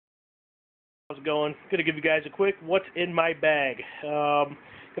How's it going? Gonna give you guys a quick what's in my bag.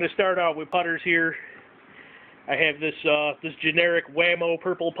 Gonna start out with putters here. I have this generic Wham-O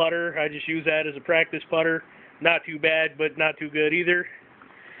purple putter. I just use that as a practice putter. Not too bad, but not too good either.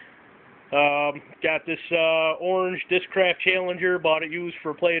 Got this orange Discraft Challenger. Bought it used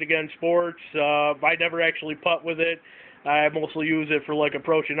for Play It Again Sports. I never actually putt with it. I mostly use it for like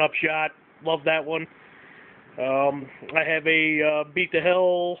approach and upshot. Love that one. I have a Beat the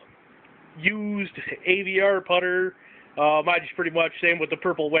Hell used AVR putter. I just pretty much same with the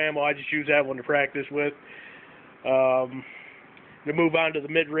purple Wham-O. I just use that one to practice with. To move on to the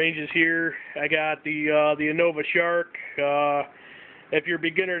mid ranges here, I got the Innova Shark. If you're a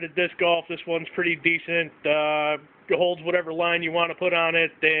beginner to disc golf, this one's pretty decent. It holds whatever line you want to put on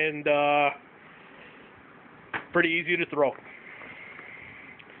it, and pretty easy to throw.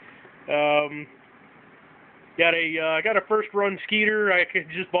 Got a first run Skeeter. I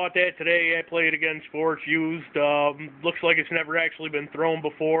just bought that today. I Play It Again Sports used. Looks like it's never actually been thrown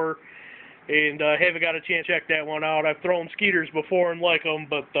before, and haven't got a chance to check that one out. I've thrown Skeeters before and like them,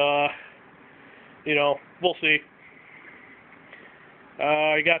 but you know, we'll see.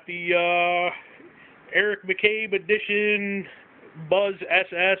 I got the Eric McCabe Edition Buzz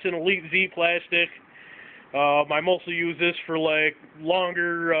SS in Elite Z plastic. I mostly use this for like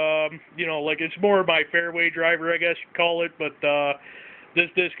longer, you know, like it's more my fairway driver, I guess you'd call it, but this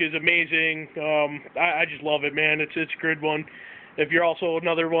disc is amazing. I just love it, man. It's a good one. If you're also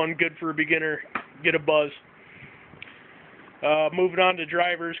another one good for a beginner, get a Buzz. Moving on to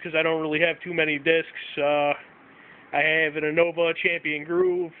drivers, because I don't really have too many discs. I have an Innova Champion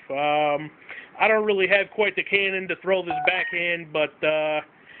Groove. I don't really have quite the cannon to throw this backhand, but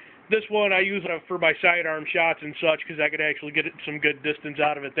this one I use for my sidearm shots and such, because I could actually get some good distance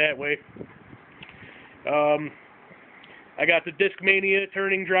out of it that way. I got the Discmania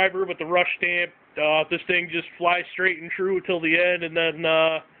turning driver with the Rush stamp. This thing just flies straight and true till the end, and then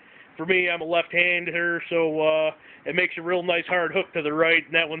for me, I'm a left-hander, so it makes a real nice hard hook to the right,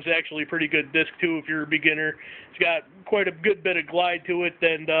 and that one's actually a pretty good disc too if you're a beginner. It's got quite a good bit of glide to it,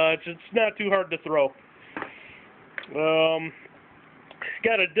 and it's not too hard to throw.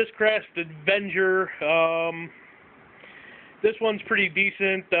 Got a Discraft Avenger. This one's pretty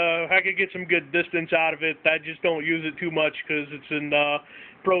decent. I could get some good distance out of it. I just don't use it too much because it's in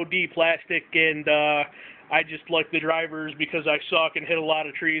Pro D plastic, and I just like the drivers because I suck and hit a lot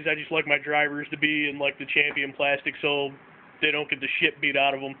of trees. I just like my drivers to be in like the Champion plastic so they don't get the shit beat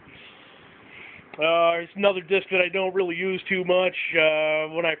out of them. It's another disc that I don't really use too much.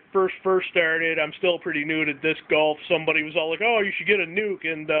 When I first started, I'm still pretty new to disc golf. Somebody was all like, oh, you should get a Nuke,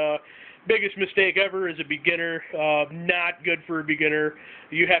 and biggest mistake ever as a beginner. Not good for a beginner.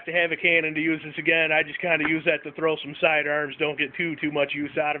 You have to have a cannon to use this again. I just kind of use that to throw some sidearms. Don't get too much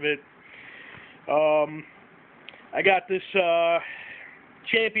use out of it. I got this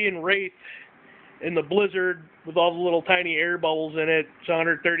Champion Wraith in the Blizzard with all the little tiny air bubbles in it. It's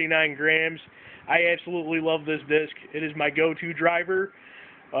 139 grams. I absolutely love this disc. It is my go-to driver.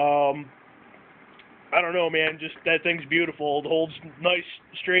 I don't know, man. Just that thing's beautiful. It holds nice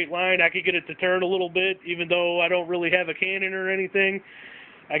straight line. I could get it to turn a little bit, even though I don't really have a cannon or anything.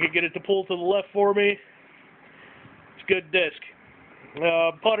 I could get it to pull to the left for me. It's a good disc.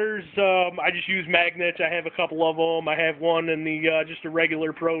 Putters, I just use magnets. I have a couple of them. I have one in the just a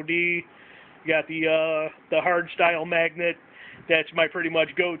regular Pro D. Got the hard style magnet. That's my pretty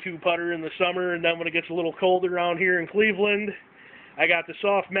much go-to putter in the summer, and then when it gets a little colder around here in Cleveland, I got the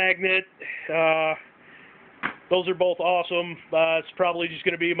soft magnet. Those are both awesome. It's probably just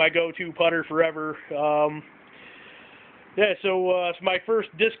going to be my go-to putter forever. Yeah, so it's my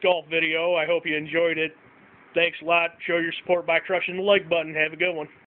first disc golf video. I hope you enjoyed it. Thanks a lot. Show your support by crushing the like button. Have a good one.